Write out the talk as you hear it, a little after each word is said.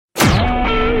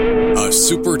a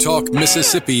Super Talk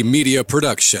Mississippi media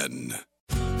production.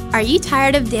 Are you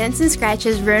tired of dents and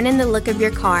scratches ruining the look of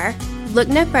your car? Look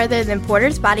no further than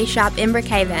Porter's Body Shop in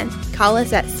Brookhaven. Call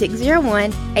us at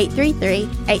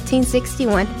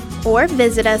 601-833-1861 or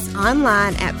visit us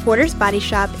online at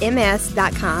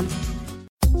portersbodyshopms.com.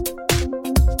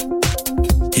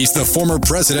 He's the former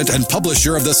president and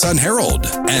publisher of the Sun Herald,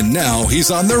 and now he's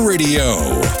on the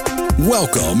radio.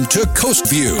 Welcome to Coast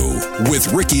View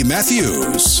with Ricky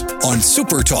Matthews on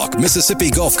Super Talk Mississippi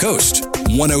Gulf Coast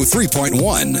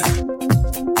 103.1.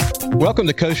 Welcome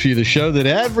to Coast View, the show that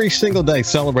every single day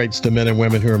celebrates the men and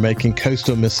women who are making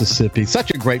coastal Mississippi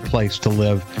such a great place to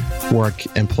live, work,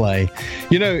 and play.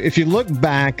 You know, if you look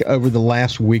back over the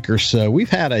last week or so, we've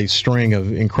had a string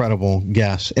of incredible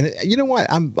guests. And you know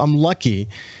what? I'm lucky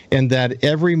in that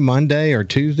every Monday or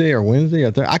Tuesday or Wednesday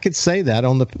or I could say that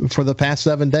for the past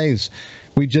 7 days,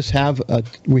 we just have a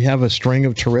string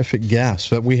of terrific guests.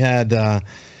 But we had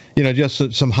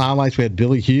just some highlights. We had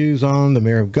Billy Hughes on, the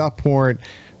mayor of Gulfport.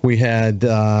 We had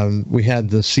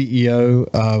the CEO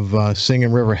of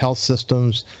Singing River Health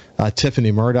Systems,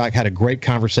 Tiffany Murdoch, had a great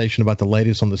conversation about the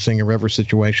latest on the Singing River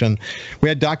situation. We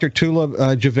had Dr. Tula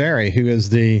Javeri, who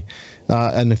is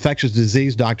an infectious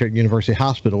disease doctor at University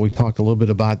Hospital. We talked a little bit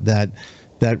about that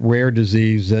rare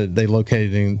disease that they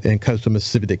located in coastal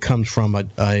Mississippi that comes from a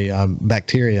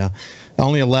bacteria.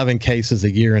 Only 11 cases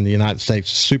a year in the United States,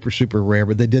 super, super rare,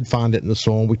 but they did find it in the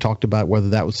soil. We talked about whether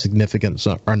that was significant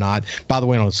or not. By the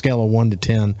way, on a scale of 1 to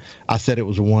 10, I said it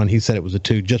was a 1. He said it was a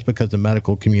 2, just because the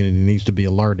medical community needs to be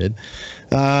alerted.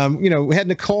 We had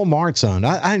Nicole Martz on.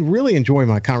 I really enjoy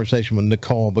my conversation with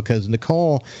Nicole because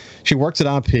Nicole, she works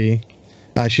at IP.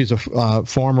 She's a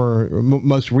former,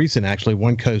 most recent, actually,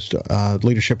 One Coast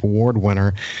Leadership Award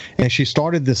winner. And she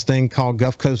started this thing called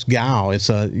Gulf Coast Gal. It's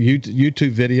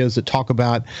YouTube videos that talk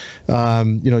about,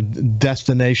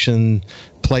 destination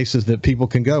places that people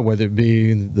can go, whether it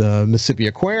be the Mississippi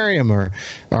Aquarium or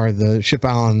the Ship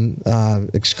Island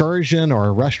excursion or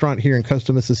a restaurant here in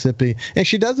coastal Mississippi. And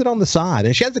she does it on the side.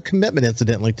 And she has a commitment,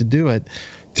 incidentally, to do it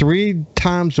 3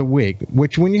 times a week,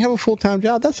 which when you have a full-time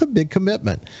job, that's a big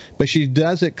commitment. But she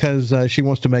does it because she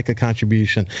wants to make a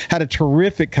contribution. Had a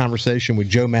terrific conversation with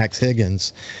Joe Max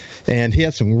Higgins, and he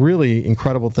had some really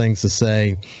incredible things to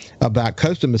say about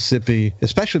coastal Mississippi,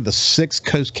 especially the 6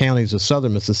 coast counties of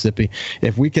southern Mississippi.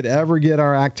 If we could ever get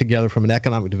our act together from an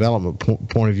economic development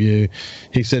point of view,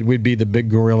 he said we'd be the big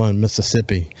gorilla in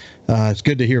Mississippi. It's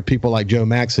good to hear people like Joe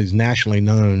Max, who's nationally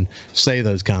known, say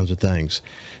those kinds of things.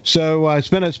 So it's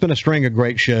been a string of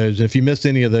great shows. If you missed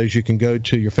any of those, you can go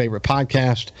to your favorite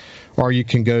podcast, or you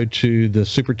can go to the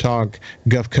Super Talk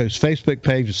Gulf Coast Facebook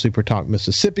page, the Super Talk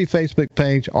Mississippi Facebook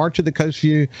page, or to the Coast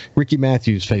View Ricky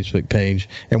Matthews Facebook page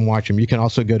and watch them. You can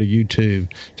also go to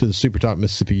YouTube, to the Super Talk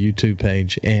Mississippi YouTube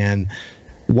page, and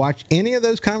watch any of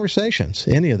those conversations,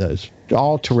 any of those.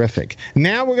 All terrific.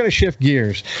 Now we're going to shift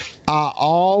gears. I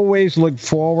always look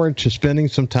forward to spending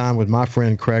some time with my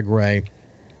friend Craig Ray.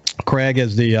 Craig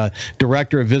is the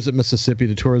director of Visit Mississippi,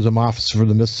 the tourism officer for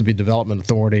the Mississippi Development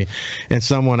Authority, and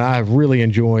someone I've really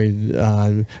enjoyed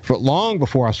for long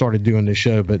before I started doing this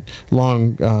show, but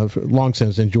long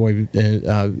since enjoyed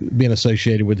being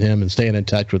associated with him and staying in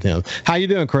touch with him. How you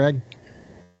doing, Craig?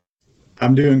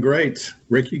 I'm doing great.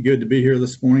 Ricky, good to be here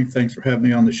this morning. Thanks for having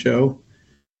me on the show.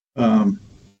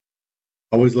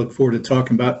 Always look forward to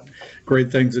talking about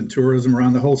great things in tourism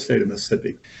around the whole state of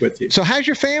Mississippi with you. So how's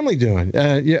your family doing?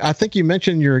 I think you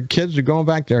mentioned your kids are going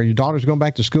back there. Your daughter's going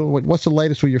back to school. What's the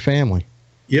latest with your family?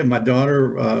 Yeah, my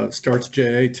daughter starts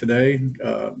JA today,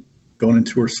 going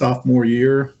into her sophomore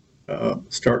year.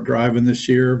 Start driving this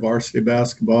year, varsity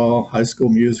basketball, high school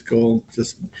musical,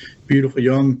 just beautiful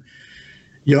young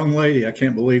lady. I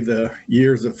can't believe the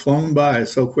years have flown by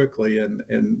so quickly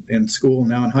in school,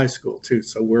 now in high school too.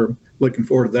 So we're looking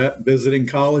forward to that, visiting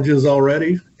colleges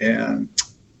already, and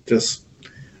just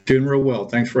doing real well.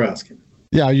 Thanks for asking.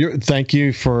 Yeah, thank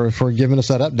you for giving us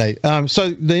that update. So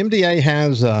the MDA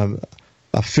has a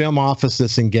film office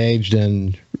that's engaged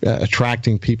in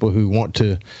attracting people who want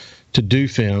to do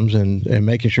films and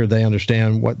making sure they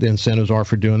understand what the incentives are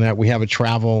for doing that. We have a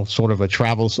travel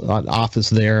office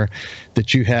there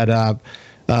that you head up.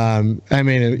 And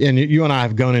you and I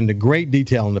have gone into great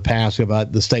detail in the past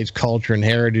about the state's culture and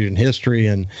heritage and history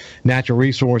and natural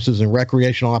resources and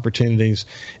recreational opportunities.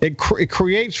 It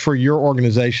creates for your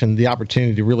organization the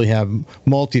opportunity to really have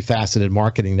multifaceted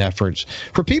marketing efforts.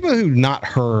 For people who've not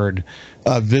heard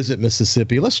of Visit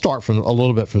Mississippi, let's start a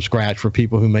little bit from scratch for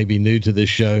people who may be new to this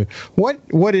show. What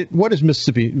is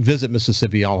Visit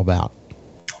Mississippi all about?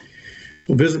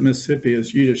 Well, Visit Mississippi,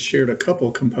 as you just shared a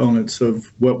couple components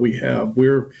of what we have. We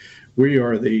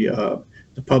are the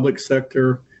public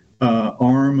sector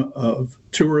arm of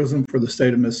tourism for the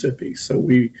state of Mississippi. So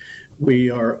we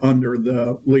are under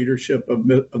the leadership of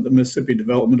the Mississippi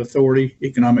Development Authority,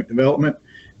 economic development,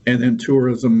 and then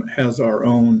tourism has our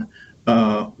own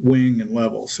wing and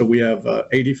level. So we have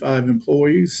 85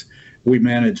 employees. We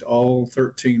manage all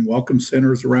 13 welcome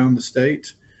centers around the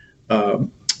state.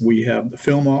 We have the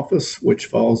film office, which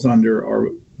falls under our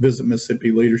Visit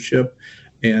Mississippi leadership.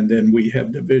 And then we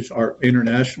have our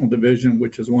international division,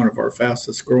 which is one of our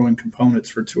fastest growing components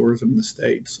for tourism in the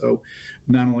state. So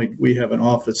not only do we have an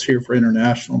office here for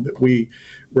international, but we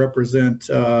represent,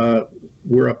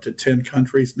 we're up to 10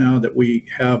 countries now that we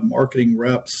have marketing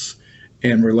reps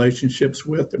and relationships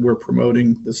with that we're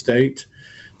promoting the state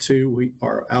to.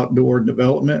 Our outdoor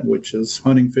development, which is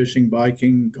hunting, fishing,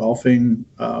 biking, golfing,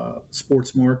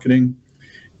 sports marketing,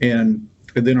 and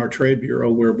then our trade bureau,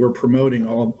 where we're promoting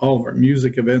all of our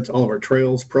music events, all of our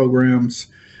trails programs.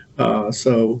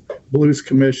 So Blues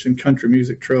Commission, Country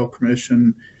Music Trail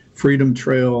Commission, Freedom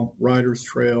Trail, Riders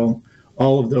Trail,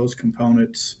 all of those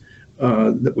components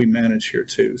that we manage here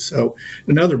too. So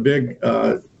another big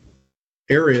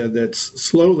area that's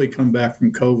slowly come back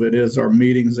from COVID is our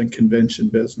meetings and convention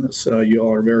business. You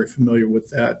all are very familiar with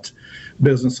that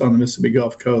business on the Mississippi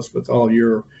Gulf Coast with all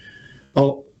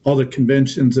the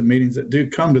conventions and meetings that do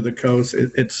come to the coast.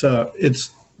 It's the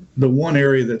one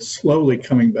area that's slowly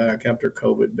coming back after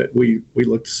COVID, but we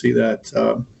look to see that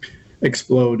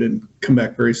explode and come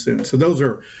back very soon. So those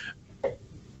are,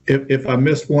 if I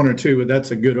missed one or two,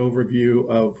 that's a good overview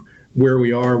of where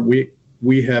we are. We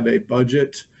have a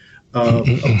budget of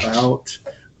about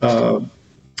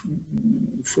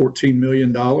 $14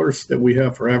 million that we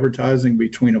have for advertising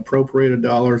between appropriated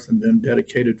dollars and then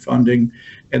dedicated funding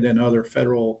and then other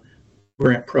federal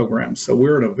grant programs. So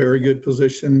we're in a very good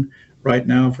position right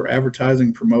now for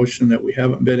advertising promotion that we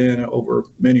haven't been in over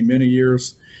many, many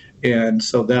years. And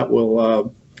so that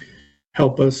will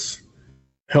help us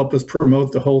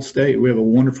promote the whole state. We have a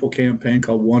wonderful campaign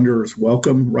called Wanderers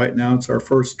Welcome. Right now, it's our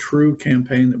first true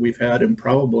campaign that we've had in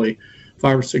probably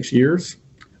 5 or 6 years.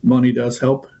 Money does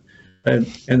help in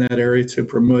that area to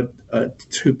promote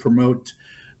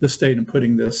the state and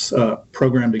putting this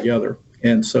program together.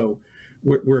 And so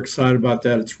we're excited about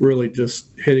that. It's really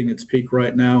just hitting its peak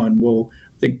right now, and I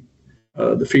think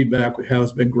the feedback we have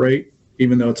has been great,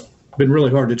 even though it's been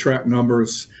really hard to track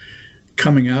numbers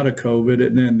coming out of COVID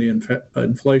and then the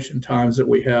inflation times that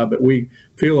we have. But we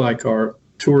feel like our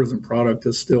tourism product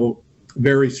is still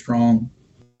very strong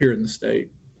here in the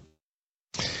state.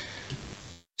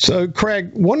 So,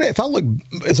 Craig,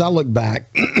 as I look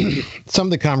back, some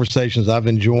of the conversations I've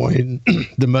enjoyed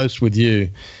the most with you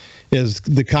is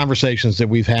the conversations that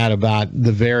we've had about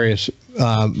the various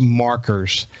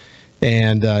markers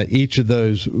and each of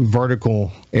those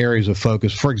vertical areas of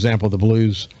focus. For example, the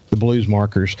blues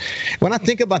markers. When I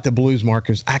think about the blues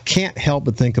markers, I can't help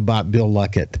but think about Bill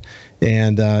Luckett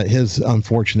and his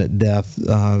unfortunate death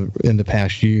in the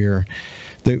past year.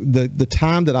 The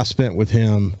time that I spent with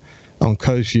him on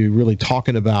Coast View, really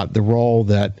talking about the role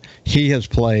that he has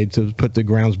played to put the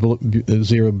Ground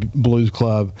Zero Blues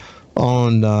Club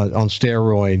on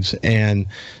steroids, and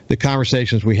the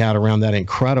conversations we had around that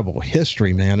incredible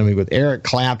history, man. I mean, with Eric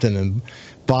Clapton and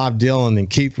Bob Dylan and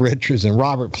Keith Richards and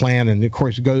Robert Plant, and of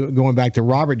course going back to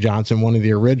Robert Johnson, one of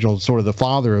the originals, sort of the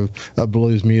father of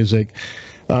blues music.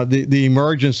 The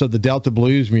emergence of the Delta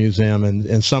Blues Museum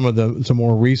and some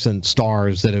more recent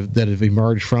stars that have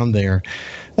emerged from there.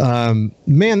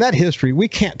 Man, that history, we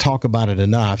can't talk about it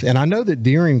enough. And I know that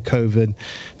during COVID,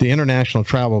 the international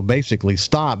travel basically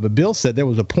stopped. But Bill said there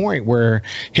was a point where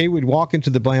he would walk into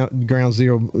the Ground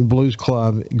Zero Blues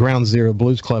Club in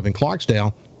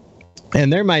Clarksdale,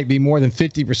 and there might be more than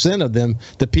 50% of them,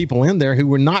 the people in there, who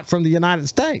were not from the United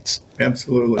States.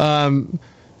 Absolutely.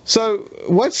 So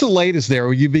what's the latest there?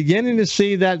 Are you beginning to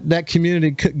see that community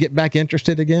get back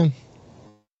interested again?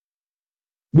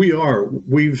 We are.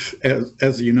 We've,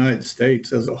 as the United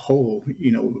States as a whole,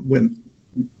 when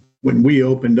we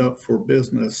opened up for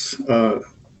business at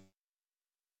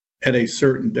a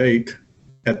certain date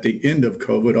at the end of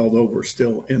COVID, although we're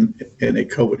still in a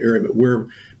COVID area, but where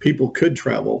people could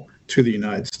travel to the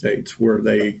United States, where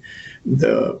through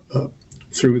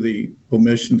the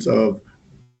omissions of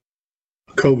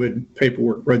COVID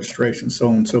paperwork, registration, so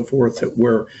on and so forth,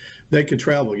 where they could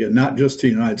travel again, not just to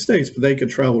the United States, but they could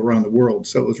travel around the world.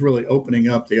 So it was really opening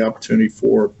up the opportunity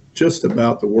for just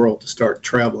about the world to start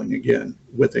traveling again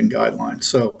within guidelines.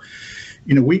 So,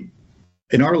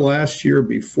 in our last year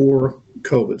before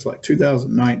COVID, it's like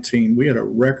 2019, we had a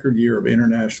record year of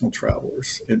international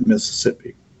travelers in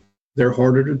Mississippi. They're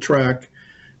harder to track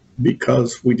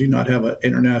because we do not have an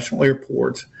international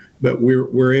airport, but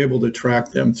we're able to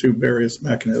track them through various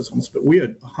mechanisms. But we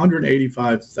had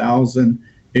 185,000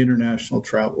 international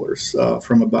travelers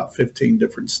from about 15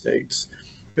 different states.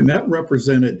 And that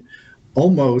represented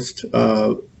almost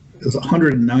is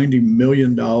 $190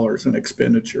 million in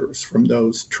expenditures from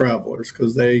those travelers,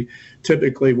 because they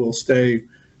typically will stay,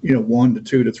 1 to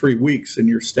 2 to 3 weeks in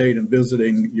your state and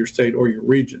visiting your state or your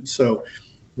region. So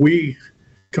we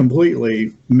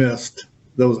completely missed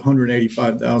those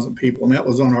 185,000 people, and that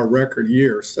was on our record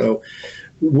year. So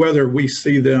whether we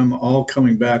see them all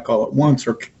coming back all at once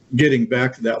or getting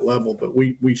back to that level, but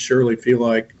we surely feel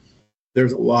like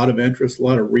there's a lot of interest, a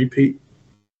lot of repeat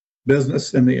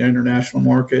business in the international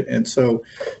market. And so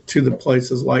to the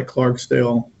places like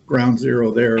Clarksdale, Ground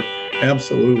Zero there,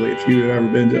 absolutely. If you've ever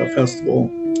been to a festival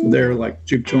there like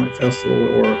Juke Joint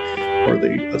Festival or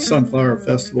the Sunflower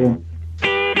Festival,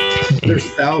 there's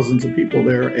thousands of people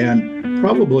there, and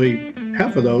probably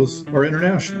half of those are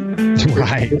international.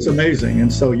 Right. It's amazing.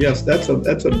 And so, yes, that's a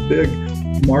big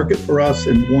market for us,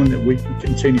 and one that we can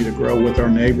continue to grow with our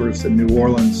neighbors in New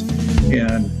Orleans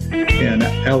and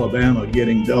Alabama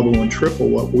getting double and triple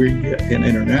what we get in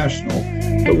international.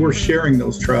 But we're sharing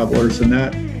those travelers, and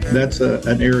that's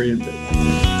an area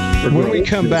that when we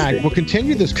come back, we'll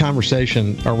continue this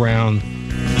conversation around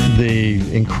the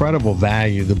incredible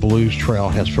value the Blues Trail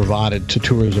has provided to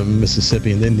tourism in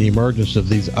Mississippi, and then the emergence of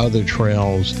these other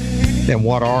trails, and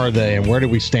what are they, and where do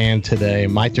we stand today?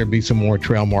 Might there be some more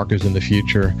trail markers in the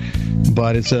future?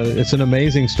 But it's an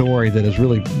amazing story that has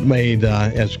really made,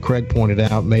 as Craig pointed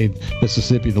out, made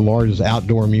Mississippi the largest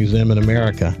outdoor museum in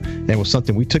America, and it was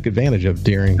something we took advantage of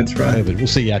during COVID. We'll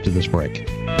see you after this break.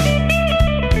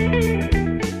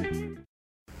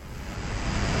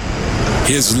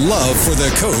 His love for the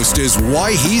coast is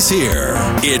why he's here.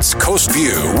 It's Coast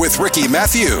View with Ricky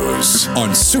Matthews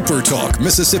on Super Talk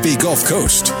Mississippi Gulf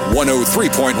Coast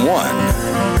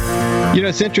 103.1.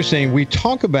 It's interesting. We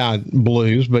talk about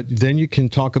blues, but then you can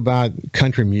talk about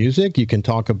country music. You can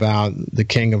talk about the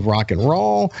king of rock and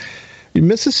roll.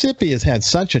 Mississippi has had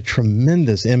such a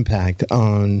tremendous impact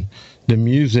on the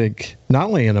music, not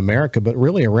only in America, but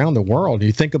really around the world.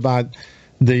 You think about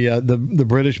the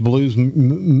British blues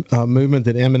movement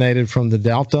that emanated from the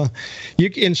Delta. You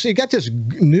got this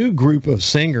new group of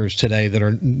singers today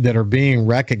that are being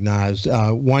recognized.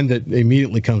 One that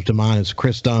immediately comes to mind is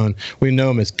Chris Stone. We know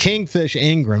him as Kingfish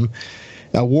Ingram,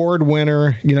 award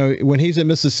winner. When he's in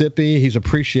Mississippi, he's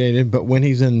appreciated, but when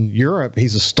he's in Europe,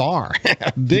 he's a star,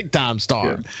 big time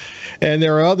star. Yeah. And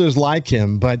there are others like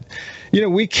him, but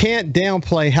we can't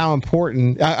downplay how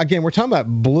important, again, we're talking about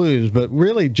blues, but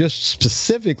really just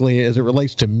specifically as it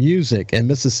relates to music and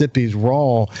Mississippi's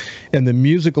role in the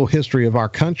musical history of our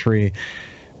country.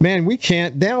 Man, we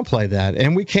can't downplay that,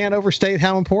 and we can't overstate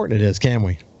how important it is, can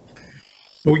we?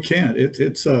 We can't.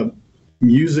 It's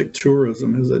music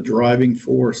tourism is a driving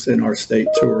force in our state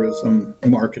tourism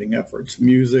marketing efforts.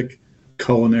 Music,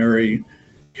 culinary,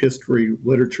 history,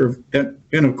 literature,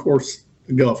 and of course,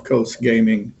 the Gulf Coast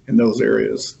gaming in those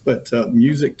areas. But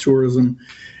music tourism,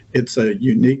 it's a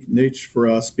unique niche for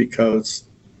us because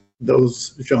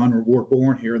those genres were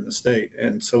born here in the state.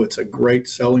 And so it's a great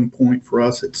selling point for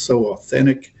us. It's so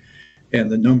authentic.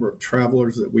 And the number of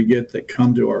travelers that we get that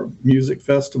come to our music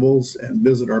festivals and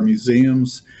visit our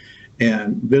museums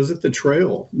and visit the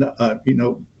trail.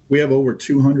 We have over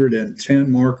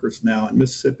 210 markers now in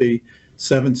Mississippi,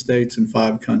 7 states and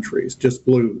 5 countries, just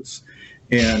blues.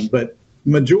 But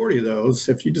majority of those,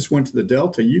 if you just went to the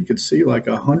Delta, you could see like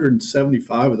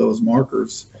 175 of those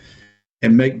markers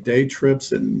and make day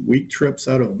trips and week trips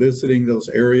out of visiting those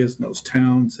areas and those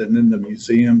towns, and then the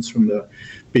museums from the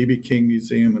B.B. King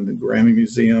Museum and the Grammy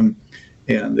Museum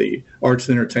and the Arts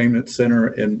and Entertainment Center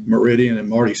in Meridian and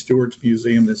Marty Stewart's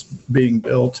museum that's being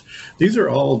built. These are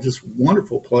all just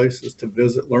wonderful places to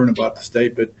visit, learn about the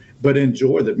state, but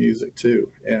enjoy the music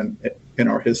too, and in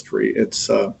our history. It's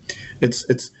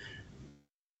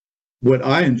what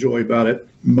I enjoy about it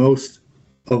most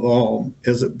of all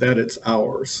is that it's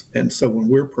ours. And so when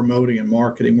we're promoting and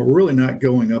marketing, we're really not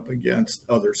going up against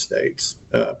other states.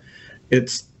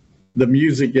 It's the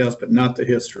music, yes, but not the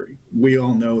history. We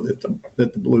all know that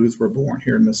the blues were born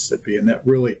here in Mississippi, and that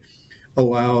really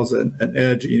allows an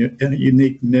edge and a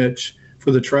unique niche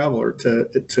for the traveler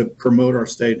to promote our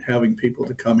state, having people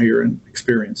to come here and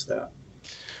experience that.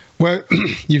 Well,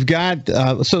 you've got,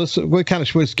 so we kind of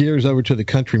switch gears over to the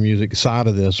country music side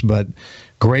of this, but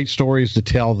great stories to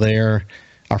tell there.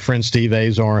 Our friend Steve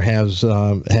Azar has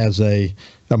a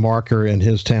marker in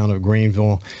his town of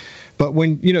Greenville. But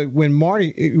when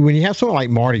you have someone like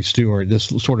Marty Stewart, this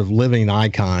sort of living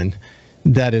icon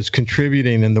that is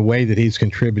contributing in the way that he's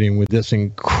contributing with this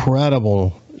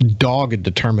incredible dogged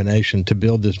determination to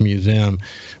build this museum,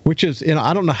 which is,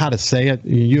 I don't know how to say it.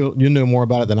 You know more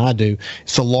about it than I do.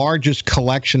 It's the largest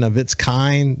collection of its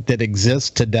kind that exists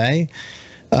today.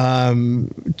 Tell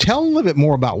a little bit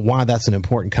more about why that's an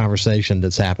important conversation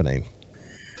that's happening.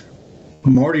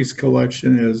 Marty's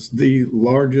collection is the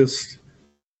largest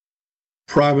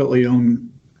privately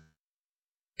owned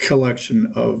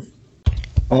collection of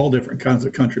all different kinds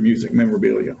of country music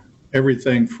memorabilia.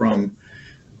 Everything from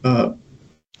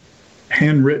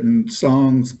handwritten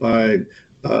songs by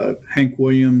Hank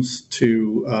Williams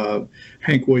to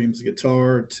Hank Williams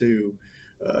guitar to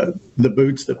the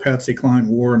boots that Patsy Cline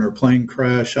wore in her plane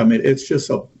crash. I mean, it's just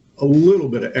a little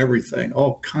bit of everything,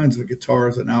 all kinds of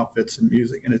guitars and outfits and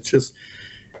music. And it's just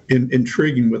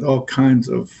intriguing with all kinds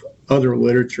of other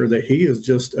literature that he has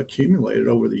just accumulated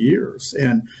over the years.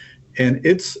 And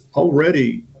it's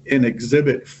already in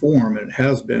exhibit form, and it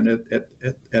has been at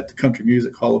the Country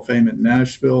Music Hall of Fame in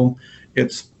Nashville.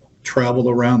 It's traveled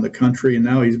around the country, and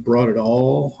now he's brought it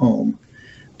all home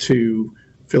to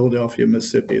Philadelphia,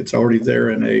 Mississippi. It's already there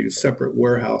in a separate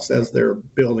warehouse as they're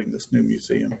building this new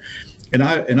museum. And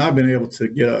I've been able to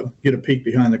get a peek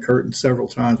behind the curtain several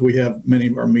times. We have many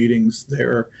of our meetings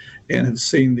there and have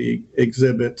seen the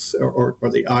exhibits or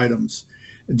the items.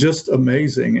 Just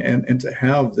amazing. And to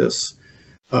have this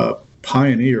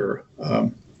pioneer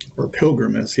or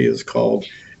pilgrim, as he is called,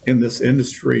 in this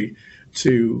industry,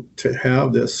 to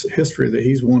have this history that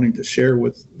he's wanting to share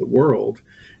with the world.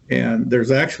 And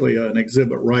there's actually an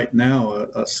exhibit right now,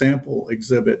 a sample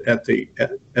exhibit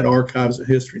at Archives of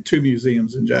History, 2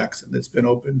 museums in Jackson. It's been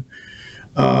open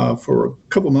for a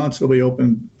couple months. It'll be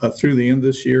open through the end of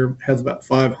this year. Has about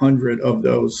 500 of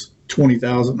those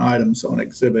 20,000 items on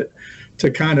exhibit to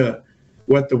kind of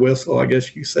wet the whistle, I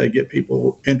guess you could say, get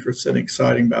people interested and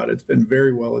exciting about it. It's been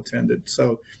very well attended.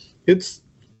 So it's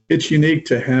unique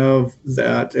to have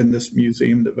that in this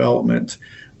museum development,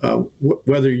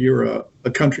 whether you're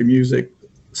a country music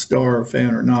star or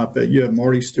fan or not. But you have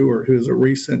Marty Stewart, who is a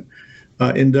recent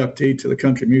inductee to the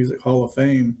Country Music Hall of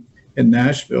Fame in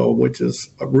Nashville, which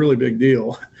is a really big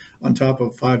deal, on top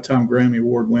of 5-time Grammy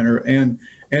Award winner. And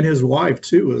his wife,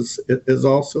 too, is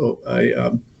also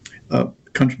a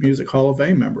Country Music Hall of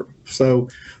Fame member. So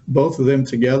both of them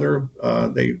together,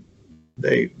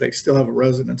 they still have a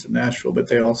residence in Nashville, but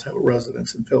they also have a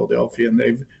residence in Philadelphia,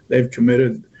 and they've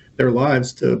committed their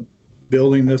lives to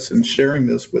building this and sharing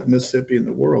this with Mississippi and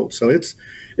the world. So it's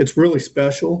really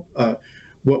special.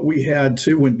 What we had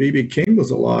too when B.B. King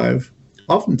was alive,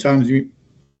 oftentimes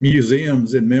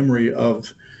museums in memory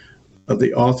of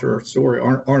the author or story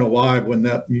aren't alive when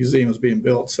that museum is being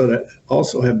built. So that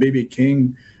also have B.B.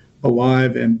 King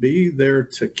alive and be there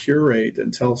to curate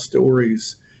and tell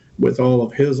stories with all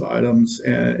of his items.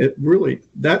 And it really,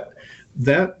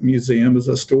 that museum is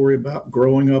a story about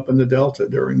growing up in the Delta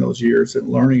during those years and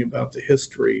learning about the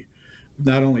history,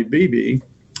 not only BB,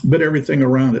 but everything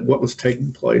around it, what was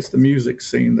taking place, the music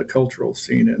scene, the cultural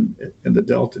scene in the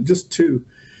Delta. Just 2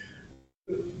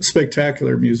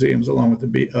 spectacular museums along with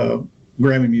the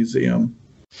Grammy Museum.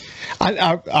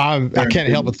 I can't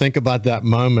help but think about that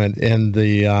moment in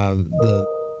the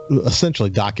essentially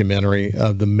documentary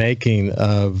of the making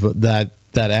of that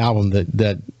album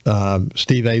that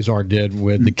Steve Azar did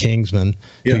with the Kingsmen,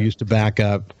 who used to back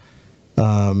up,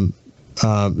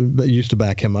 used to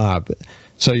back him up.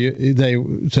 So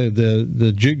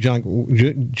the juke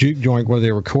joint where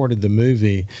they recorded the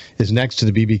movie is next to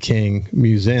the B.B. King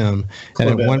Museum, and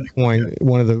at one point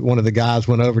one of the guys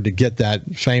went over to get that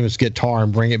famous guitar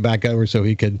and bring it back over so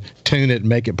he could tune it and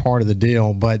make it part of the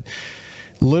deal. But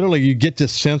literally, you get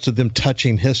this sense of them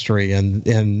touching history, and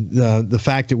the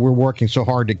fact that we're working so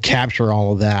hard to capture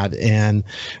all of that and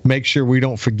make sure we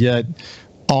don't forget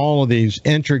all of these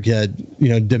intricate,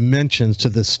 dimensions to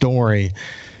the story.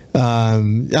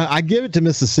 I give it to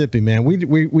Mississippi, man.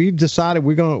 We decided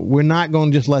we're not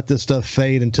going to just let this stuff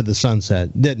fade into the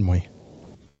sunset, didn't we?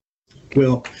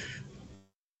 Well,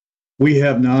 we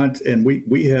have not, and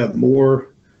we have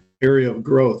more area of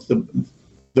growth.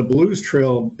 The Blues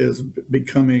Trail is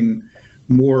becoming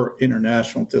more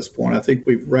international at this point. I think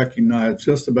we've recognized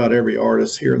just about every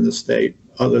artist here in the state,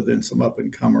 other than some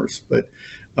up-and-comers. But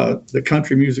the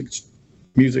country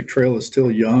music trail is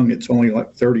still young. It's only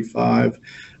like 35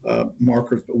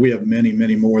 markers, but we have many,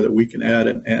 many more that we can add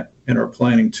and are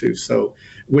planning to. So,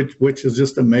 which is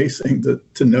just amazing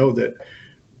to know that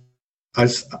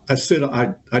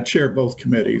I chair both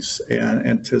committees,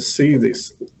 and to see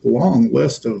this long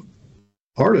list of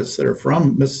artists that are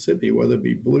from Mississippi, whether it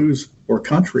be blues or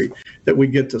country, that we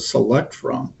get to select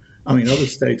from. I mean, other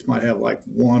states might have like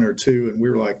one or two, and we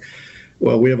were like,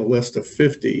 well, we have a list of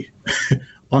 50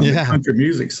 on the country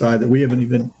music side that we haven't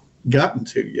even gotten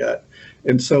to yet.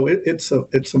 And so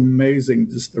it's amazing,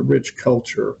 just the rich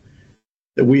culture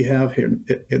that we have here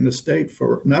in the state,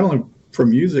 for not only for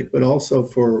music, but also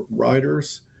for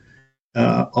writers,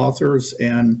 authors,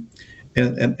 and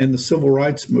the civil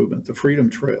rights movement, the Freedom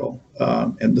Trail,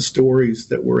 and the stories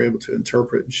that we're able to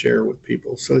interpret and share with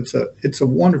people. So it's a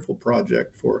wonderful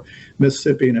project for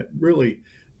Mississippi, and it really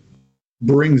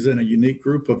brings in a unique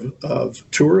group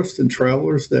of tourists and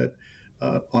travelers that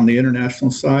on the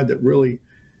international side that really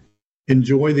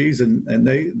enjoy these, and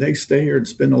they stay here and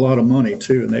spend a lot of money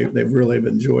too, and they really have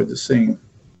enjoyed the scene.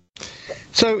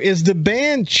 So is the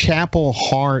band Chapel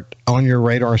Hart on your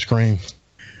radar screen?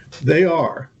 They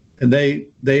are, and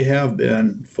they have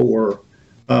been for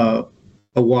a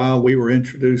while. We were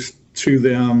introduced to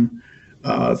them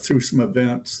through some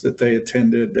events that they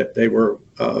attended, that they were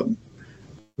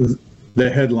the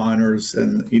headliners,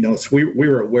 and so we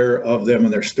were aware of them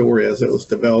and their story as it was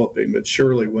developing. But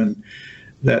surely when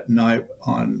that night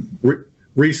on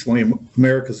recently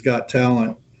America's Got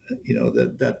Talent,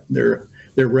 that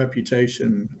their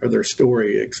reputation or their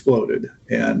story exploded,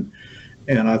 and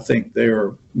I think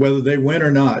whether they win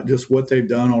or not, just what they've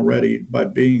done already by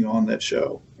being on that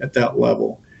show at that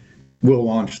level will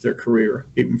launch their career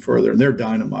even further. And they're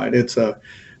dynamite.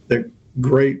 They're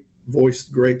great voice,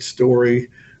 great story.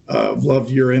 I've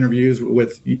loved your interviews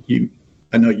with you.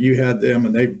 I know you had them,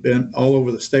 and they've been all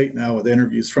over the state now with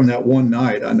interviews from that one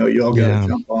night. I know you all got to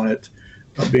jump on it,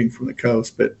 being from the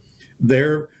coast, but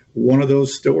they're one of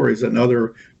those stories.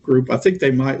 Another group, I think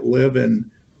they might live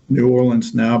in New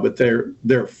Orleans now, but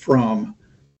they're from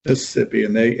Mississippi,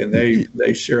 and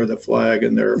they share the flag,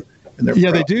 and they're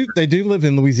proud. They do live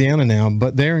in Louisiana now,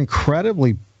 but they're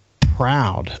incredibly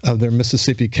proud of their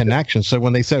Mississippi connection. So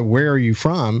when they said, "Where are you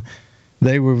from?"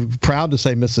 they were proud to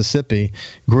say Mississippi.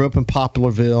 Grew up in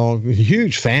Poplarville,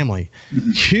 huge family,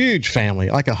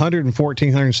 like 114,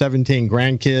 117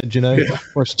 grandkids.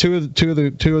 Of course, two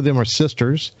of them are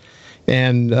sisters,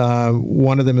 and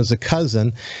one of them is a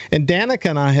cousin. And Danica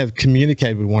and I have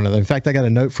communicated with one of them. In fact, I got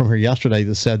a note from her yesterday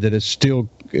that said that it's still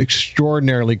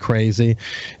extraordinarily crazy.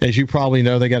 As you probably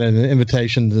know, they got an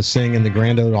invitation to sing in the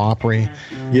Grand Ole Opry.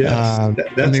 Yes,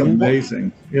 that's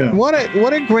amazing. Yeah. What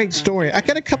a great story. I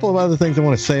got a couple of other things I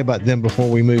want to say about them before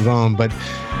we move on, but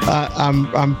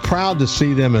I'm proud to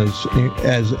see them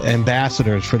as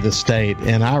ambassadors for the state,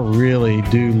 and I really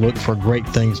do look for great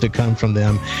things to come from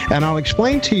them. And I'll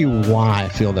explain to you why I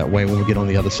feel that way when we get on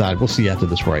the other side. We'll see you after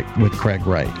this break with Craig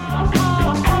Ray.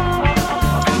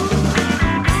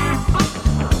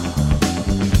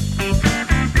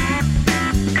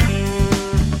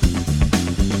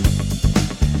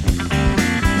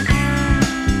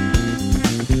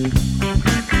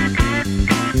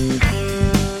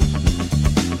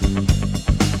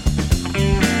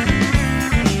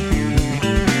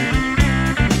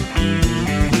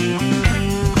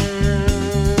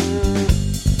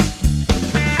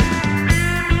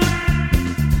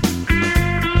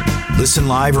 Listen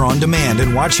live or on demand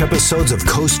and watch episodes of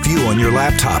Coast View on your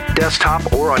laptop,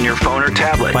 desktop, or on your phone or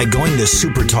tablet by going to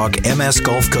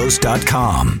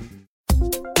supertalkmsgulfcoast.com.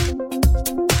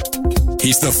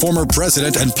 He's the former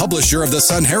president and publisher of the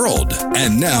Sun Herald,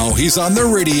 and now he's on the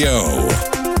radio.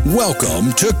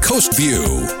 Welcome to Coast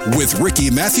View with Ricky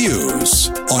Matthews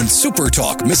on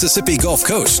Supertalk Mississippi Gulf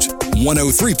Coast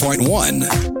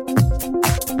 103.1.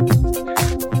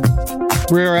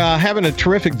 We're having a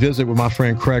terrific visit with my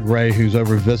friend Craig Ray, who's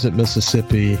over Visit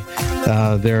Mississippi.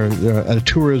 They're a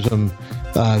tourism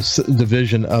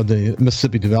division of the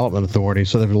Mississippi Development Authority,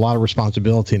 so they have a lot of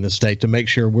responsibility in the state to make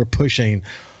sure we're pushing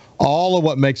all of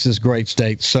what makes this great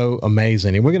state so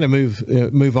amazing. And we're going to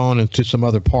move on into some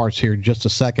other parts here in just a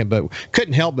second, but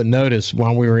couldn't help but notice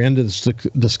while we were into this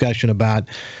discussion about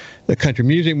the country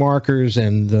music markers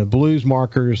and the blues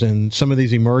markers and some of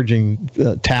these emerging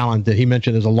talent that he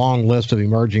mentioned. There's a long list of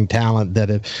emerging talent that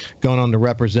have gone on to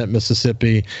represent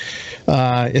Mississippi.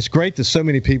 It's great that so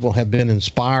many people have been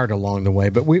inspired along the way.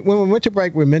 But when we went to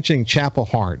break, we were mentioning Chapel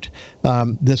Hart,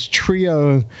 this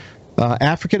trio,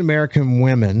 African-American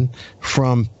women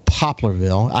from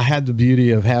Poplarville. I had the beauty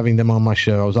of having them on my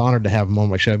show. I was honored to have them on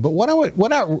my show. But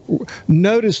what I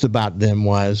noticed about them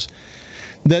was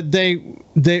that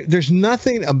there's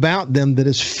nothing about them that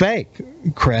is fake,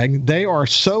 Craig. They are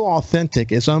so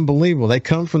authentic. It's unbelievable. They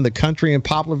come from the country in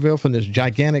Poplarville, from this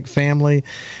gigantic family.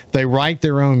 They write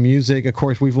their own music. Of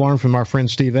course, we've learned from our friend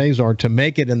Steve Azar, to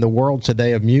make it in the world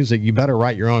today of music, you better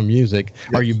write your own music,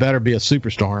 or you better be a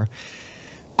superstar.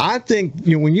 I think,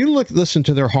 when you listen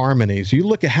to their harmonies, you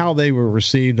look at how they were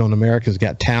received on America's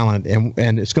Got Talent,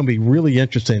 and it's going to be really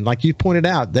interesting. Like you pointed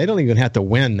out, they don't even have to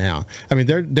win now. I mean,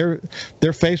 their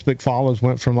Facebook followers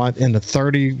went from in the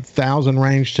 30,000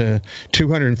 range to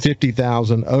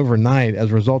 250,000 overnight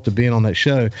as a result of being on that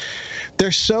show.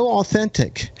 They're so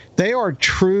authentic. They are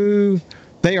true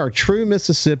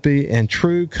Mississippi and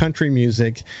true country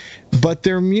music. But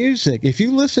their music, if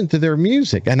you listen to their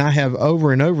music, and I have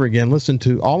over and over again listened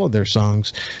to all of their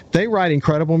songs, they write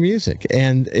incredible music.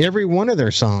 And every one of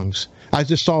their songs, I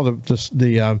just saw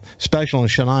the special on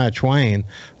Shania Twain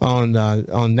on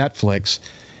Netflix.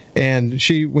 And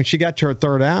when she got to her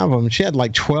third album, she had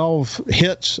like 12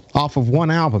 hits off of one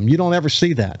album. You don't ever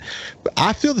see that. But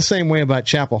I feel the same way about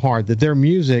Chapel Hart, that their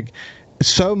music,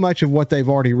 so much of what they've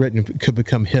already written could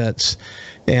become hits,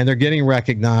 and they're getting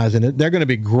recognized, and they're going to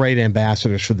be great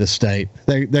ambassadors for this state.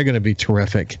 They're going to be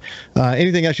terrific.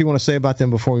 Anything else you want to say about them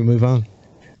before we move on?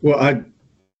 Well, I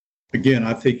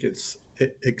think it's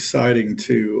exciting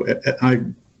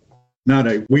I'm not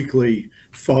a weekly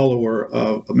follower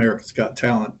of America's Got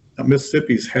Talent.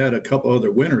 Mississippi's had a couple other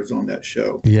winners on that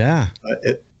show. Yeah.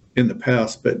 In the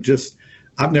past, but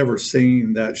I've never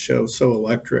seen that show so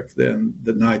electric than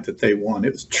the night that they won.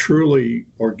 It was truly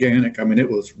organic. I mean,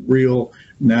 it was real,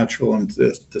 natural, and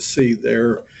to see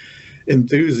their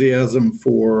enthusiasm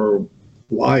for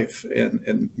life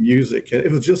and music,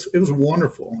 it was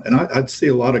wonderful. And I'd see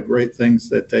a lot of great things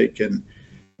that they can,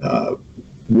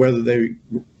 whether they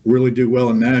really do well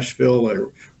in Nashville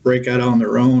or break out on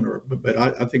their own, but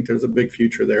I think there's a big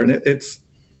future there, and it's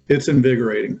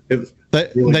invigorating.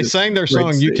 They sang their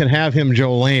song "You Can Have Him,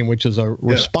 Jolene," which is a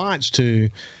response to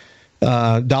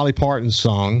Dolly Parton's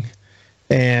song,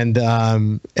 and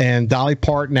Dolly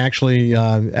Parton actually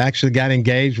got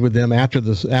engaged with them after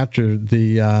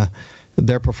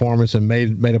their performance and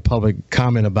made a public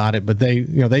comment about it. But they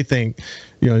think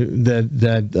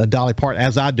that Dolly Parton,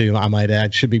 as I do, I might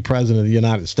add, should be president of the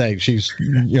United States. We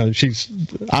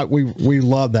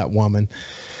love that woman.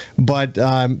 But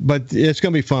it's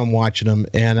going to be fun watching them,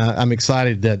 and I'm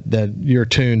excited that you're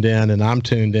tuned in and I'm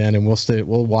tuned in, and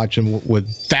we'll watch them with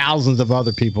thousands of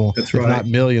other people, if not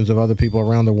millions of other people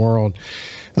around the world.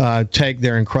 Take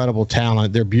their incredible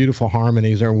talent, their beautiful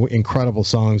harmonies, their incredible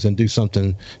songs, and do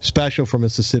something special for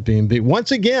Mississippi, and be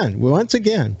once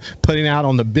again putting out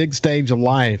on the big stage of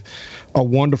life a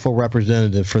wonderful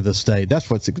representative for the state. That's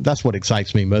what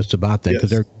excites me most about them, because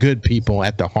they're good people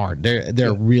at the heart.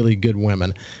 They're really good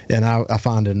women, and I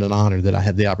find it an honor that I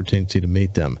had the opportunity to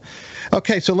meet them.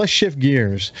 Okay, so let's shift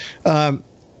gears.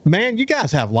 Man, you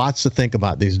guys have lots to think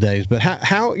about these days, but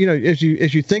how as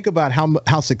you think about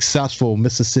how successful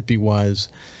Mississippi was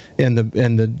in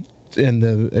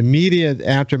the immediate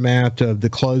aftermath of the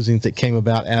closings that came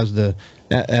about as the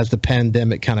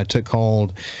pandemic kind of took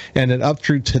hold, and then up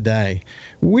through today,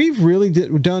 we've really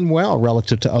done well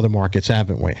relative to other markets,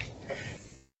 haven't we?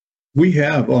 We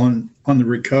have on the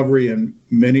recovery in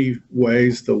many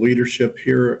ways. The leadership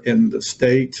here in the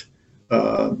state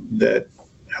that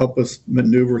help us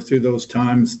maneuver through those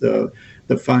times, the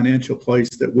financial place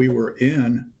that we were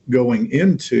in going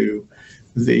into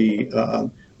the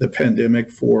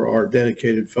pandemic, for our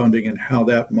dedicated funding and how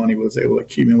that money was able to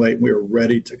accumulate. We were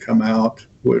ready to come out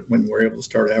when we were able to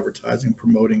start advertising,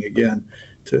 promoting again.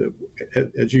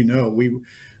 As you know,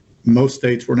 most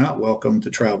states were not welcome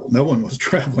to travel. No one was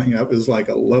traveling. It was like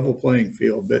a level playing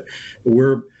field. But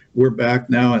we're back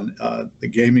now, and the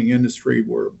gaming industry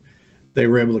they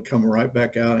were able to come right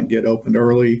back out and get opened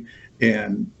early,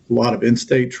 and a lot of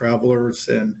in-state travelers,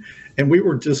 and we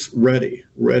were just ready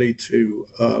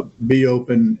to be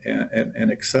open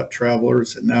and accept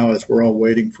travelers. And now, as we're all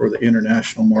waiting for the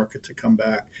international market to come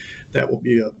back, that will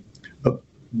be a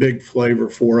big flavor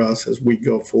for us as we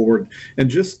go forward. And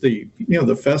just the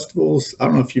festivals, I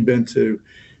don't know if you've been to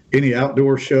any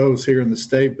outdoor shows here in the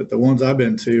state, but the ones I've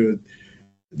been to,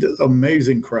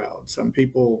 amazing crowds. Some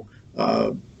people,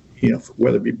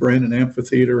 whether it be Brandon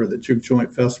Amphitheater or the Juke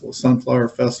Joint Festival, Sunflower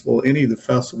Festival, any of the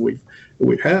festivals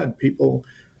we've had, people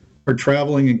are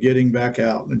traveling and getting back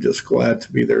out and just glad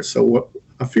to be there. So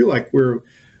I feel like we're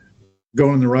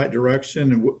going in the right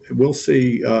direction, and we'll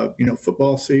see.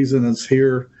 Football season is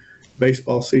here.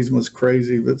 Baseball season was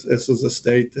crazy, but this is a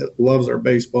state that loves our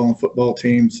baseball and football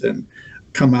teams and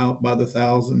come out by the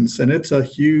thousands. And it's a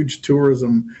huge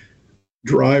tourism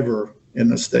driver in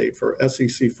the state for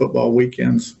SEC football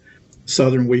weekends,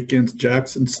 Southern weekends,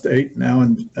 Jackson State now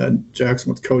in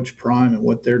Jackson with Coach Prime and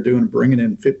what they're doing, bringing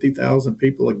in 50,000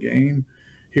 people a game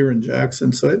here in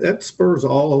Jackson. So that spurs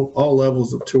all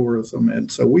levels of tourism.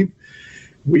 And so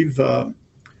we've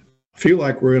feel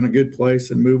like we're in a good place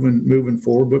and moving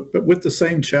forward, but with the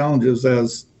same challenges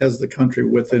as the country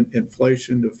with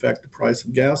inflation to affect the price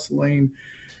of gasoline,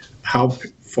 how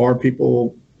far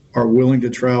people are willing to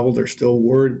travel. They're still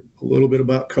worried a little bit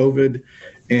about COVID,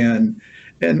 and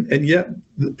yet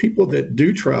the people that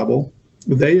do travel,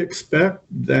 they expect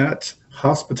that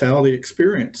hospitality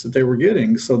experience that they were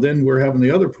getting. So then we're having the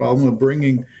other problem of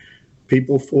bringing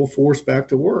people full force back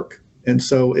to work. And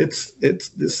so it's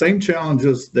the same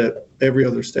challenges that every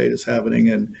other state is having,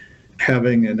 and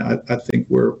I think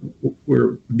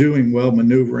we're doing well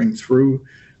maneuvering through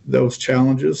those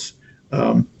challenges.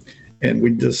 And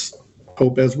we just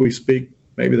hope as we speak,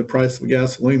 maybe the price of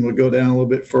gasoline will go down a little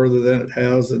bit further than it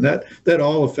has. And that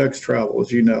all affects travel,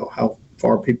 as you know, how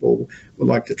far people would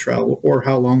like to travel or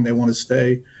how long they want to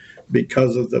stay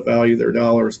because of the value of their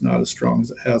dollar is not as strong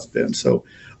as it has been. So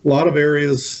a lot of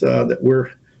areas that we're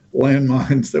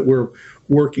landmines that we're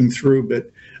working through, but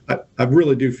I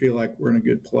really do feel like we're in a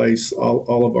good place.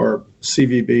 All of our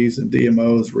CVBs and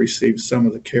DMOs receive some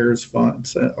of the CARES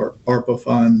funds or ARPA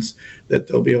funds that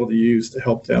they'll be able to use to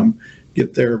help them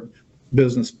get their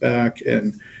business back.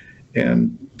 And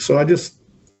so I just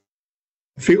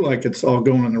feel like it's all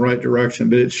going in the right direction,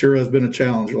 but it sure has been a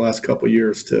challenge the last couple of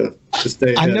years to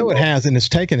stay ahead. I know it has, and it's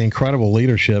taken incredible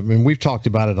leadership. I mean, we've talked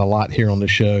about it a lot here on the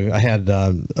show. I had,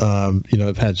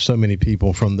 I've had so many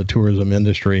people from the tourism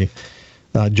industry.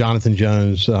 Jonathan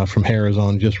Jones from Harris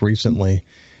on just recently.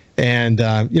 And,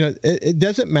 it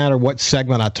doesn't matter what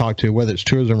segment I talk to, whether it's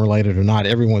tourism related or not,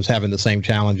 everyone's having the same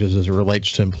challenges as it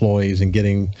relates to employees and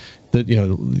getting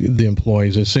the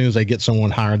employees. As soon as they get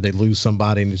someone hired, they lose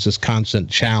somebody, and it's this constant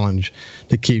challenge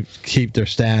to keep their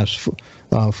staffs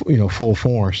full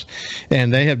force.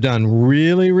 And they have done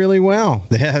really, really well.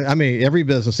 They have, every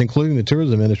business, including the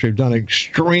tourism industry, have done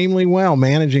extremely well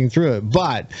managing through it.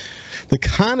 But the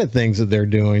kind of things that they're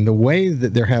doing, the way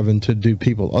that they're having to do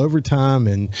people overtime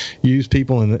and use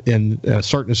people in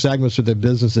certain segments of their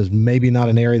business is maybe not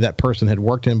an area that person had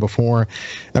worked in before.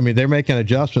 They're making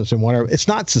adjustments and whatever. It's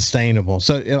not sustainable.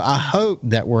 So I hope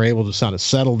that we're able to sort of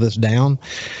settle this down.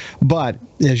 But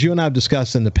as you and I have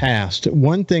discussed in the past,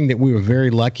 one thing that we were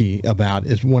very lucky about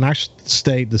is when our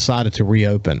state decided to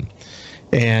reopen.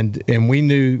 And we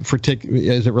knew,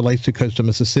 as it relates to coastal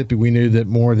Mississippi, we knew that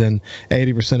more than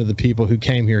 80% of the people who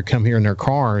come here in their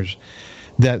cars,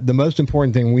 that the most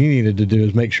important thing we needed to do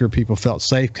is make sure people felt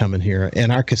safe coming here.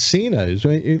 And our casinos,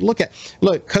 look,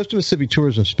 coastal Mississippi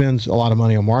tourism spends a lot of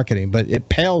money on marketing, but it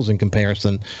pales in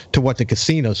comparison to what the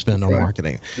casinos spend on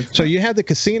marketing. So you have the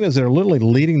casinos that are literally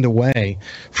leading the way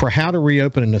for how to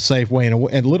reopen in a safe way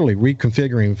and literally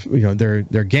reconfiguring,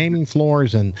 their gaming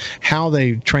floors and how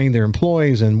they train their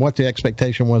employees and what the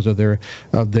expectation was of their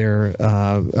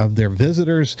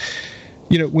visitors.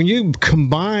 When you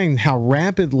combine how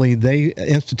rapidly they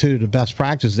instituted a best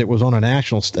practice that was on an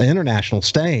international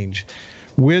stage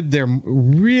with their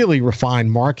really refined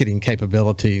marketing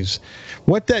capabilities,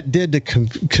 what that did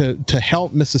to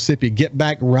help Mississippi get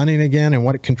back running again and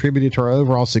what it contributed to our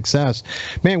overall success,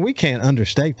 man, we can't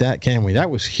understate that, can we? That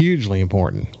was hugely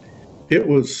important. It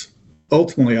was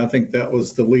ultimately, I think that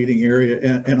was the leading area.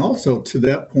 And also to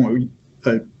that point,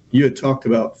 you had talked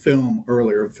about film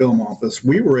earlier, film office.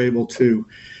 We were able to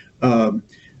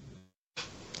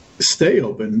stay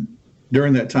open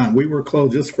during that time. We were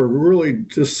closed just for really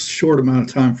just short amount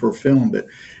of time for film. But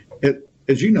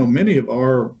as you know, many of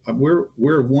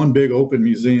we're one big open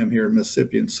museum here in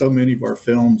Mississippi, and so many of our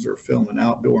films are filmed in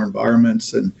outdoor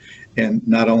environments and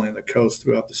not only on the coast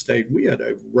throughout the state. We had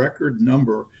a record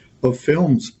number of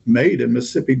films made in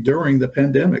Mississippi during the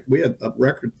pandemic. We had a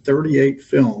record 38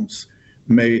 films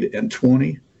made in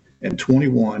 20 and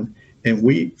 21, and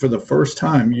we for the first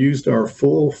time used our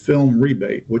full film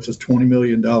rebate, which is $20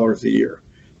 million a year.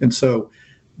 And so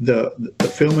the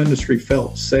film industry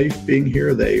felt safe being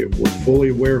here. They were fully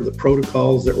aware of the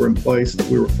protocols that were in place that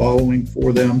we were following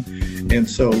for them. And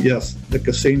so yes, the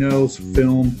casinos,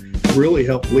 film really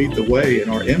helped lead the way in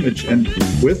our image, and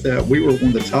with that we were one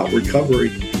of the top recovery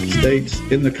states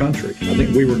in the country. I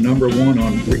think we were number one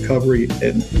on recovery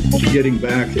and getting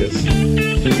back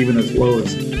even as low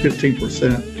as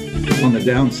 15% on the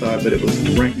downside, but it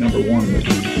was ranked number one.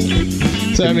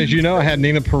 So, as you know, I had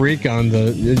Nina Parikh on,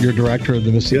 your director of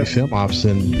the Mississippi Film Office,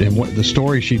 and what the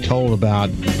story she told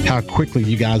about how quickly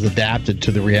you guys adapted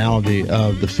to the reality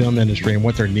of the film industry and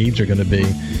what their needs are going to be.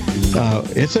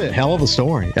 It's a hell of a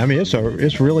story. I mean,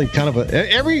 it's really kind of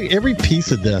every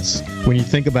piece of this, when you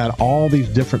think about all these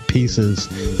different pieces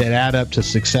that add up to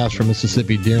success for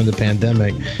Mississippi during the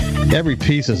pandemic, every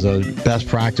piece is a best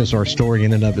practice or a story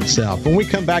in and of itself. When we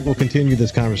come back, we'll continue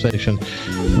this conversation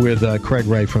with Craig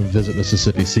Ray from Visit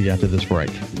Mississippi. See you after this break.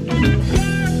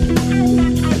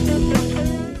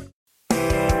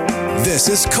 This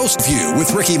is Coast View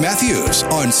with Ricky Matthews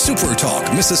on Super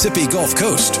Talk Mississippi Gulf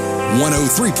Coast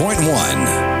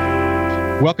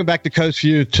 103.1. Welcome back to Coast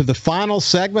View, to the final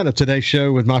segment of today's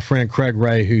show with my friend Craig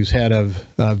Ray, who's head of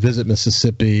Visit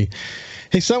Mississippi.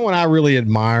 He's someone I really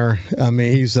admire. I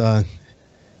mean, he's a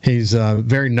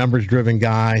very numbers-driven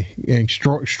guy,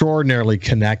 extraordinarily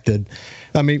connected.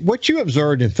 I mean, what you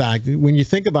observed, in fact, when you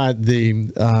think about the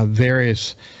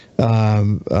various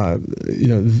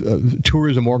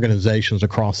tourism organizations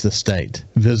across the state,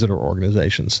 visitor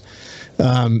organizations,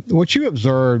 what you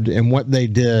observed and what they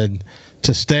did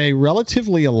to stay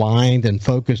relatively aligned and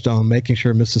focused on making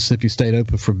sure Mississippi stayed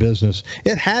open for business,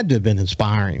 it had to have been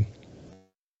inspiring.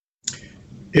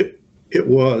 It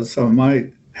was.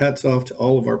 My hats off to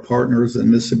all of our partners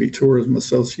in Mississippi Tourism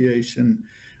Association,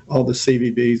 all the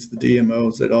CVBs, the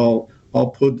DMOs that all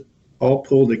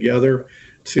pulled together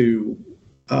to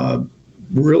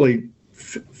really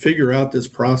figure out this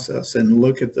process and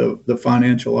look at the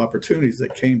financial opportunities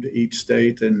that came to each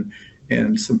state and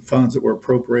some funds that were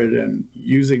appropriated, and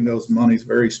using those monies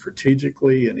very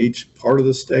strategically in each part of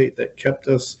the state that kept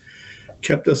us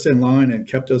in line and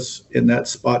kept us in that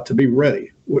spot to be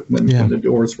ready when the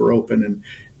doors were open.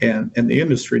 And the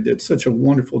industry did such a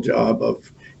wonderful job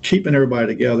of keeping everybody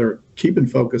together, keeping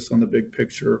focus on the big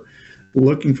picture,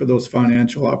 looking for those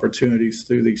financial opportunities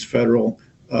through these federal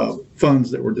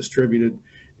funds that were distributed,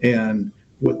 and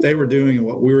what they were doing and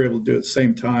what we were able to do at the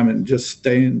same time, and just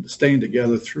staying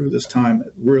together through this time,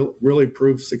 it really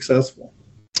proved successful.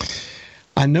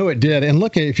 I know it did. And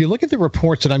if you look at the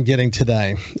reports that I'm getting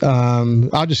today,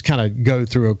 I'll just kind of go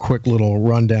through a quick little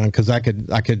rundown, because I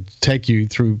could take you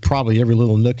through probably every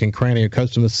little nook and cranny of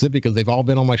coastal Mississippi, because they've all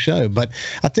been on my show. But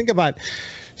I think about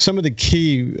some of the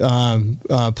key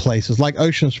places, like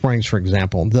Ocean Springs, for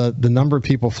example. The number of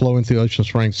people flowing through Ocean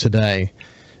Springs today,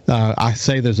 I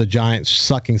say there's a giant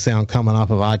sucking sound coming off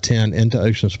of I-10 into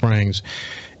Ocean Springs.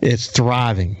 It's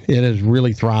thriving. It is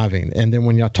really thriving. And then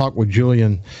when y'all talk with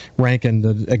Julian Rankin,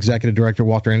 the executive director of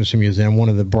Walter Anderson Museum, one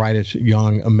of the brightest,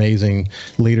 young, amazing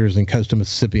leaders in coastal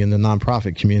Mississippi in the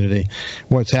nonprofit community,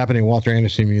 what's happening at Walter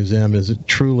Anderson Museum is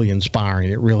truly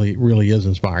inspiring. It really, really is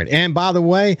inspiring. And by the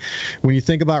way, when you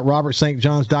think about Robert St.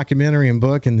 John's documentary and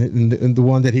book, and the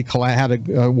one that he had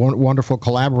a wonderful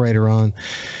collaborator on,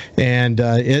 and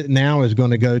it now is going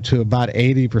to go to about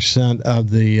 80% of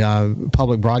the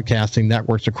public broadcasting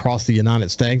networks across the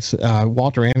United States.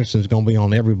 Walter Anderson is going to be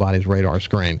on everybody's radar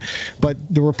screen. But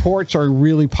the reports are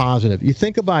really positive. You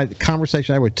think about the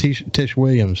conversation I had with Tish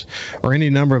Williams, or any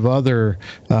number of other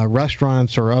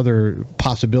restaurants or other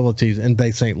possibilities in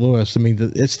Bay St. Louis. I mean,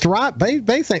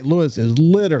 Bay St. Louis is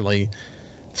literally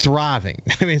thriving.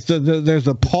 I mean, so there's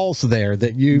a pulse there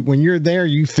that when you're there,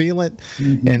 you feel it,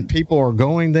 and people are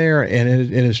going there, and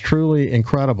it is truly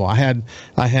incredible. I had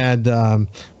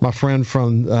my friend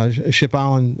from Ship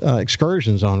Island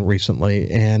Excursions on recently,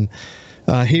 and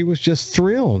he was just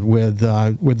thrilled with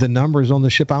the numbers on the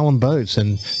Ship Island boats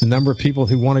and the number of people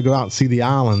who want to go out and see the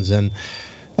islands. And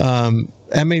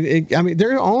I mean,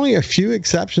 there are only a few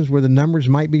exceptions where the numbers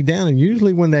might be down, and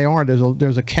usually when they are,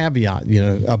 there's a caveat,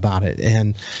 about it,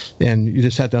 and you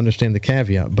just have to understand the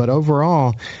caveat. But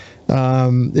overall,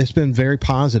 it's been very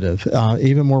positive.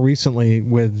 Even more recently,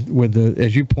 with the,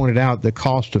 as you pointed out, the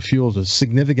cost of fuel is a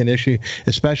significant issue,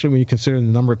 especially when you consider the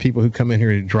number of people who come in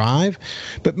here to drive.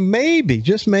 But maybe,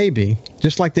 just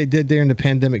like they did during the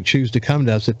pandemic, choose to come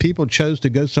to us. If people chose to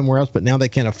go somewhere else, but now they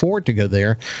can't afford to go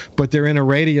there, but they're in a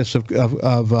radius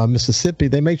of Mississippi,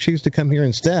 they may choose to come here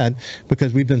instead,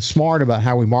 because we've been smart about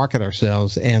how we market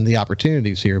ourselves and the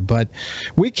opportunities here. But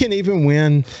we can even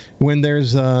win when there are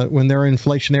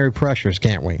inflationary pressures,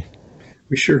 can't we?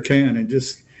 We sure can. And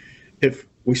just, if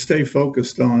we stay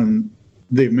focused on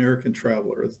the American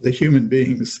traveler, the human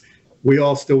beings, we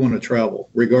all still want to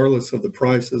travel, regardless of the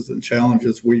prices and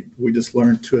challenges. We just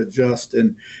learn to adjust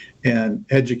and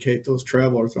educate those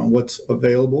travelers on what's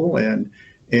available and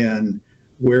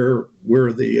where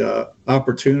the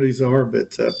opportunities are.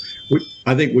 But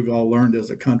I think we've all learned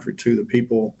as a country too, the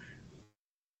people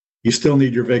you still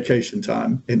need your vacation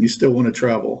time and you still want to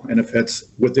travel. And if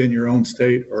that's within your own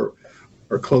state or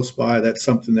close by, that's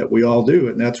something that we all do.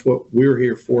 And that's what we're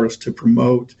here for, is to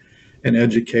promote and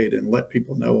educate and let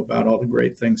people know about all the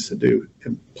great things to do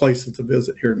and places to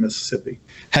visit here in Mississippi.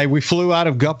 Hey, we flew out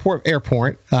of Gulfport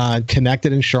Airport,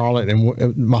 connected in Charlotte,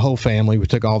 and my whole family, we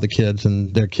took all the kids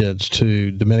and their kids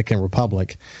to Dominican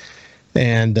Republic.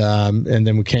 And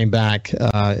then we came back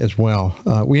as well.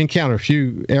 We encountered a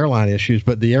few airline issues,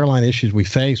 but the airline issues we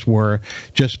faced were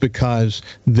just because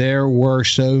there were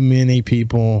so many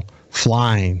people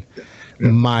flying. Yeah.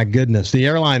 My goodness, the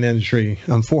airline industry,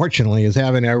 unfortunately, is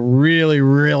having a really,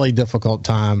 really difficult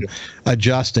time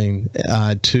adjusting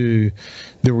to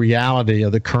the reality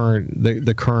of the current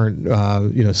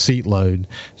seat load.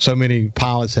 So many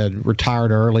pilots had retired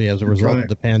early as a result of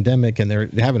the pandemic, and they're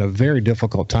having a very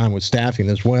difficult time with staffing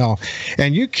as well.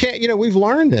 And you can't, we've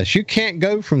learned this. You can't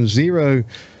go from 0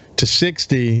 to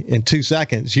 60 in 2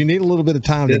 seconds. You need a little bit of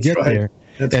time to get there.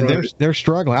 That's they're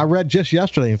struggling. I read just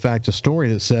yesterday, in fact, a story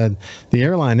that said the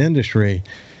airline industry,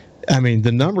 I mean,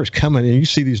 the numbers coming, and you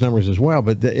see these numbers as well,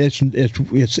 but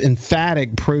it's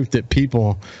emphatic proof that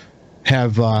people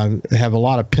have a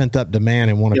lot of pent up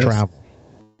demand and want to travel.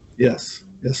 Yes,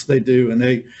 they do, and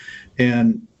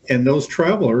those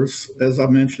travelers, as I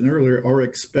mentioned earlier, are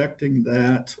expecting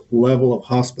that level of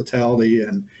hospitality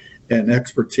and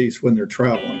expertise when they're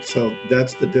traveling. So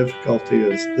that's the difficulty,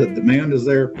 is the demand is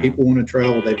there. People want to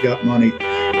travel. They've got money,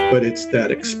 but it's that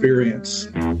experience,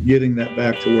 getting that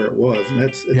back to where it was. And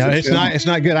it's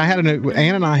not good.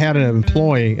 Ann and I had an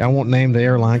employee, I won't name the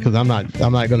airline because I'm not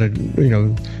going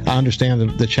to, I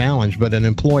understand the challenge, but an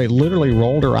employee literally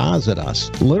rolled her eyes at us,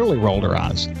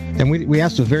 And we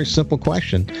asked a very simple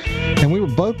question, and we were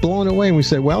both blown away. And we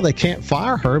said, well, they can't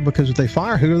fire her, because if they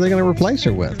fire her, who are they going to replace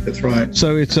her with? That's right.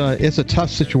 So it's a tough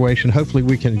situation. Hopefully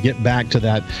we can get back to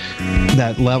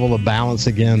that level of balance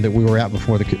again that we were at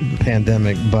before the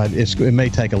pandemic, but it may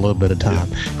take a little bit of time.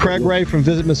 Yeah. Craig Ray from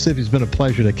Visit Mississippi, it's been a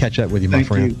pleasure to catch up with you, my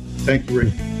friend. Thank you,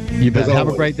 Rick. You bet. Have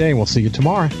a great day, and we'll see you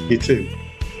tomorrow. You too.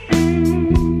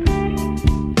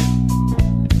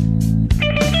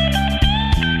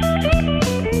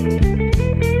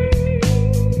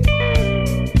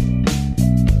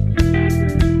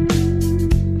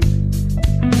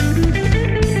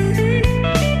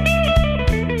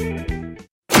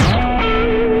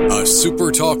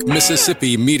 SuperTalk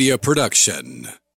Mississippi Media Production.